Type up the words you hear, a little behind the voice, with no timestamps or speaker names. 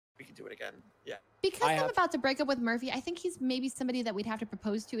can do it again. Yeah. Because I'm about to break up with Murphy, I think he's maybe somebody that we'd have to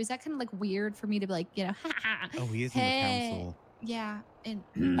propose to. Is that kind of like weird for me to be like, you know, oh, he is in the council. Yeah.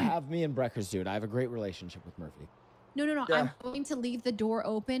 And have me and Breckers do it. I have a great relationship with Murphy. No. Yeah. I'm going to leave the door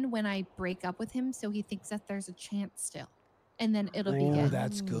open when I break up with him, so he thinks that there's a chance still. And then it'll be good. Oh,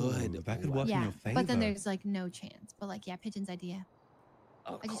 that's good. That could work in your favor. But then there's like no chance. But like, yeah, Pigeon's idea.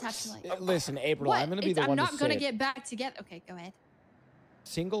 I just have to like. Listen, April, What? I'm going to be the one to say I'm not going to get back together. Okay, go ahead.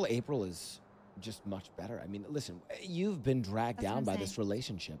 Single April is just much better. I mean, listen, you've been dragged That's what down I'm by saying. this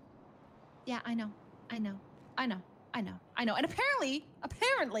relationship. Yeah, I know. And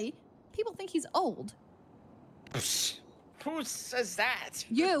apparently, people think he's old. Who says that?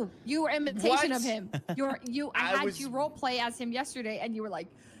 You were imitation What? of him. I had you role play as him yesterday, and you were like,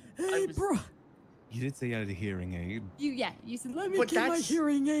 "Hey, bro." You did say you had a hearing aid. You said, "Let me But get my that's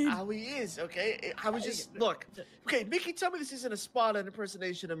hearing aid." how he is, okay? I was just look. Okay, Mickey, tell me this isn't a spot on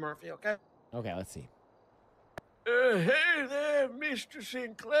impersonation of Murphy, okay? Okay, let's see. Hey there, Mr.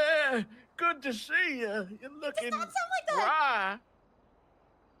 Sinclair. Good to see you. You're looking Does not sound like that. dry.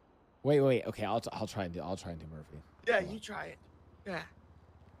 Wait. Okay, I'll try and do Murphy. Yeah, you try it. Yeah.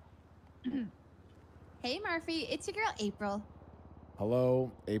 Hey, Murphy, it's your girl April.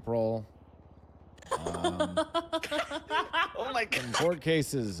 Hello, April. Oh my God. Some court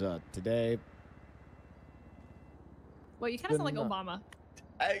cases today. Well, you kind of sound like Obama.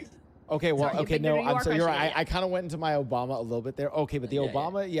 Okay, well, Sorry, okay, but no, you I'm are sorry. You're right. pressuring it, I kind of went into my Obama a little bit there. Okay, but the Yeah,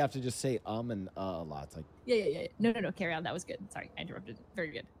 Obama, you have to just say and a lot. It's like Yeah. No. Carry on. That was good. Sorry, I interrupted.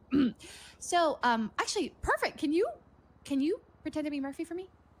 Very good. So, actually, perfect. Can you pretend to be Murphy for me?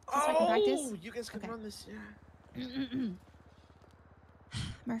 Just so I can practice? You guys can run this. Yeah.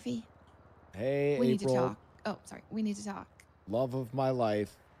 Murphy, hey, we need to April, talk. Oh, sorry. We need to talk. love of my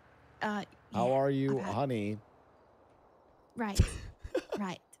life. Yeah, How are you, okay. honey? Right.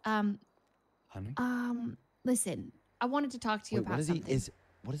 Right. Honey? Listen, I wanted to talk to you Wait, about something.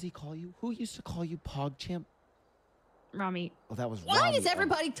 what does he call you? Who used to call you Pog Champ? Rami. Oh, that was Why Rami. is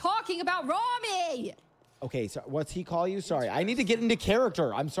everybody talking about Rami? Okay, so what's he call you? Sorry, I need to get into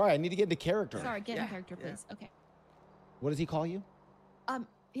character. I'm sorry, I need to get into character. Sorry, get in character, please. Okay. What does he call you?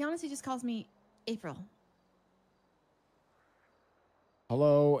 He honestly just calls me April.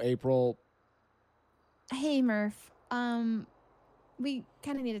 Hello, April. Hey, Murph. We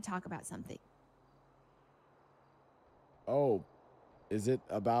kind of need to talk about something. Oh, is it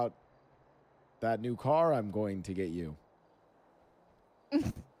about that new car I'm going to get you?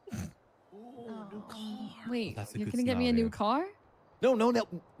 Wait, That's a you're good gonna get me a new scenario. car? No.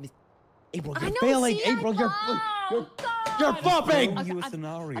 April, I you're know, failing. see, April, you're God. flopping. Throwing you a Okay,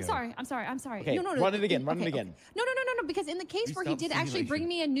 scenario. I'm sorry. Okay, No. run it again. Okay. No. Because in the case where he Restart did actually bring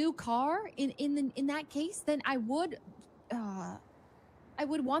simulation. me a new car, in that case, then I would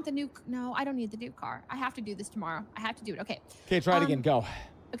want the new. No, I don't need the new car. I have to do this tomorrow. I have to do it. Okay. Okay, try it again. Go.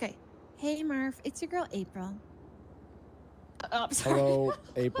 Okay. Hey, Murph. It's your girl April. I'm sorry. Hello,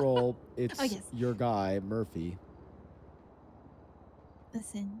 April. It's Oh, yes. your guy, Murphy.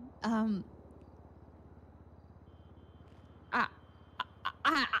 Listen.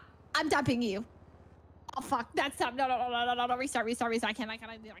 I'm dumping you. Oh fuck! That's no. Restart. I can't. I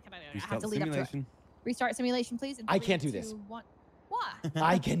have to lead up to it. Simulation. Restart simulation, please. In I 3, can't do 2, this. 1. What?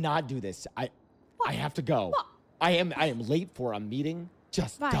 I cannot do this. I have to go. What? I am late for a meeting.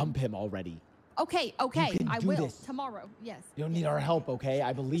 Just Fine. dump him already. Okay. can I do will this. tomorrow. Yes. You don't need our help, okay?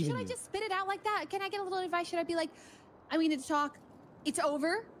 I believe Should in I you. just spit it out like that? Can I get a little advice? Should I be like, we need to talk. It's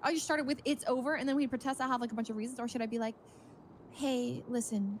over. I just started with it's over, and then we protest. I'll have like a bunch of reasons, or should I be like, hey,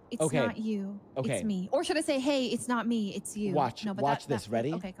 listen, it's Okay. not you. Okay. It's me. Or should I say, hey, it's not me, it's you. Watch No, but this. that's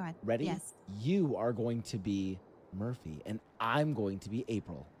Ready? Okay, go ahead. Ready? Yes. You are going to be Murphy, and I'm going to be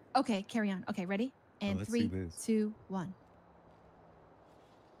April. Okay, carry on. Okay, ready? And let's do 3, this. 2, 1.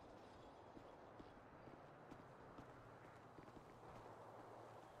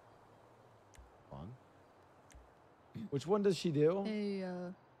 Which one does she do? Hey,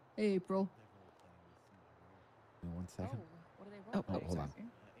 April. Give me 1 second. What are they hold on.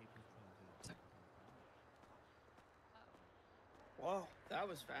 Whoa, that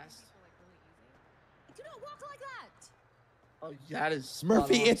was fast. Do not walk like that. Oh, that is spot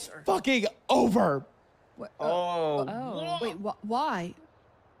Murphy, on, it's sir. fucking over. What? Oh. Wait, why?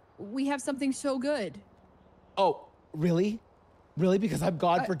 We have something so good. Oh, really? Really? Because I'm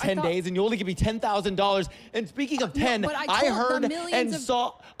gone for 10 thought- days and you only give me $10,000. And speaking of 10, but I I told the heard millions and of-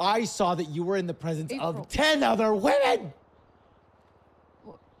 saw that you were in the presence April. of 10 other women.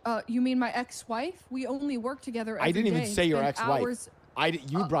 You mean my ex-wife? We only work together every I didn't even day, say your spend ex-wife. hours-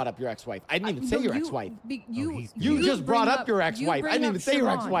 You brought up your ex-wife. I didn't even say your ex-wife. You just brought up your ex-wife. I didn't even say your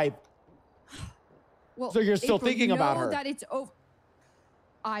ex-wife. Well, So you're still April, thinking about her. That it's over.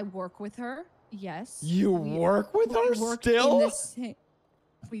 I work with her. Yes. You work with her still?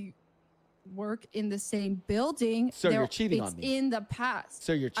 We work in the same building. So you're cheating on me. It's in the past.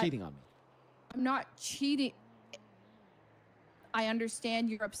 So you're cheating on me. I'm not cheating. I understand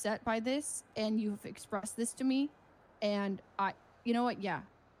you're upset by this, and you've expressed this to me, and you know what? Yeah,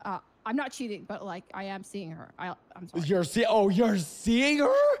 I'm not cheating, but like I am seeing her. I'm sorry. You're seeing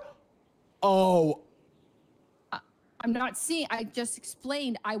her? Oh. I'm not seeing. I just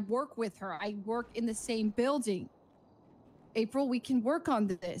explained. I work with her. I work in the same building. April, we can work on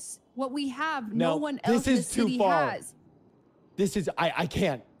this. What we have, no one else in the city has. This is I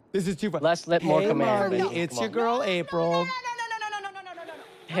can't. This is too far. Let's let more come Marty, in. it's your girl April. No.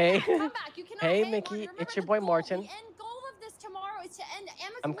 Hey. Come back. You cannot Hey, hang Mickey, on. Remember it's your the boy goal. Martin. The end goal of this tomorrow is to end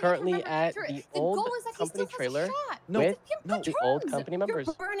Amazon. I'm We have to currently remember at accurate. the goal old is that he company still has a trailer shot. with the old company members.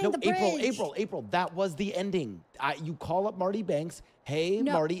 You're burning No, the bridge. April, that was the ending. You call up Marty Banks. Hey,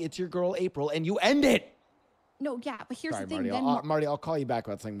 No. Marty, it's your girl April, and you end it. No, yeah, but here's Sorry, the thing. Marty. Then Marty, I'll call you back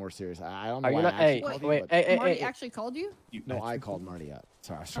about something more serious. I don't know Are you why not? I actually Hey, called wait. you, but- Hey, Marty hey. actually called you? No, I called Marty up.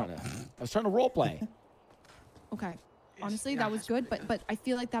 Sorry, I was trying to role play. Okay. Honestly, that was good, but I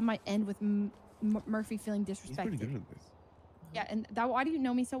feel like that might end with Murphy feeling He's pretty disrespected. good at this. Yeah, and why do you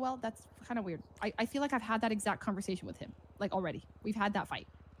know me so well? That's kind of weird. I feel like I've had that exact conversation with him, like already. We've had that fight.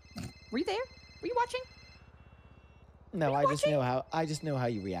 Were you there? Were you watching? No, I just know how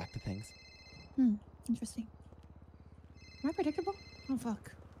you react to things. Interesting. Am I predictable? Oh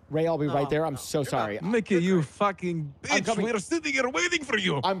fuck. Ray, I'll be right there. I'm so sorry. Mickey, you fucking I'm bitch. coming. We're sitting here waiting for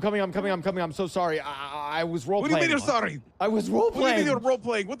you. I'm coming. I'm so sorry. I was role What do you playing. mean you're sorry? I was role What do you mean playing. you're role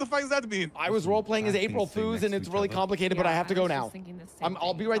playing? What the fuck does that mean? I was role playing as Bad April things stay Foos, next and to it's each really other. complicated, but I have to go now.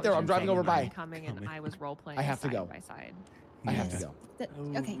 I'll be right there. I'm driving over by. Coming and I was role playing. I have to go. side by side. I have to go.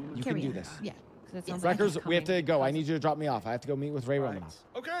 Okay, You carry can do on. this. Yeah. 'Cause it sounds like Records, he's we have to coming go. I close. need you to drop me off. I have to go meet with Ray Romanoff.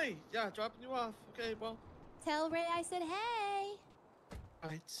 Okay, yeah, dropping you off. Okay, well, Tell Ray I said hey.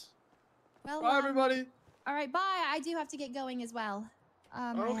 right. Well, Bye, everybody. all right, bye. I do have to get going as well. I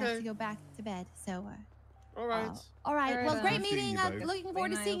have Okay. to go back to bed. So, All right. all right. All well, right, great I'll see meeting. you I'm guys. looking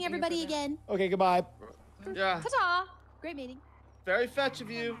forward to I'll seeing see you everybody for that. again. Okay, goodbye. Yeah, Ta-ta. Great meeting. very fetch of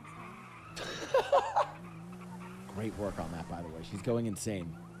you. Great work on that, by the way. She's going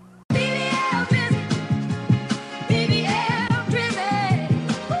insane. Baby,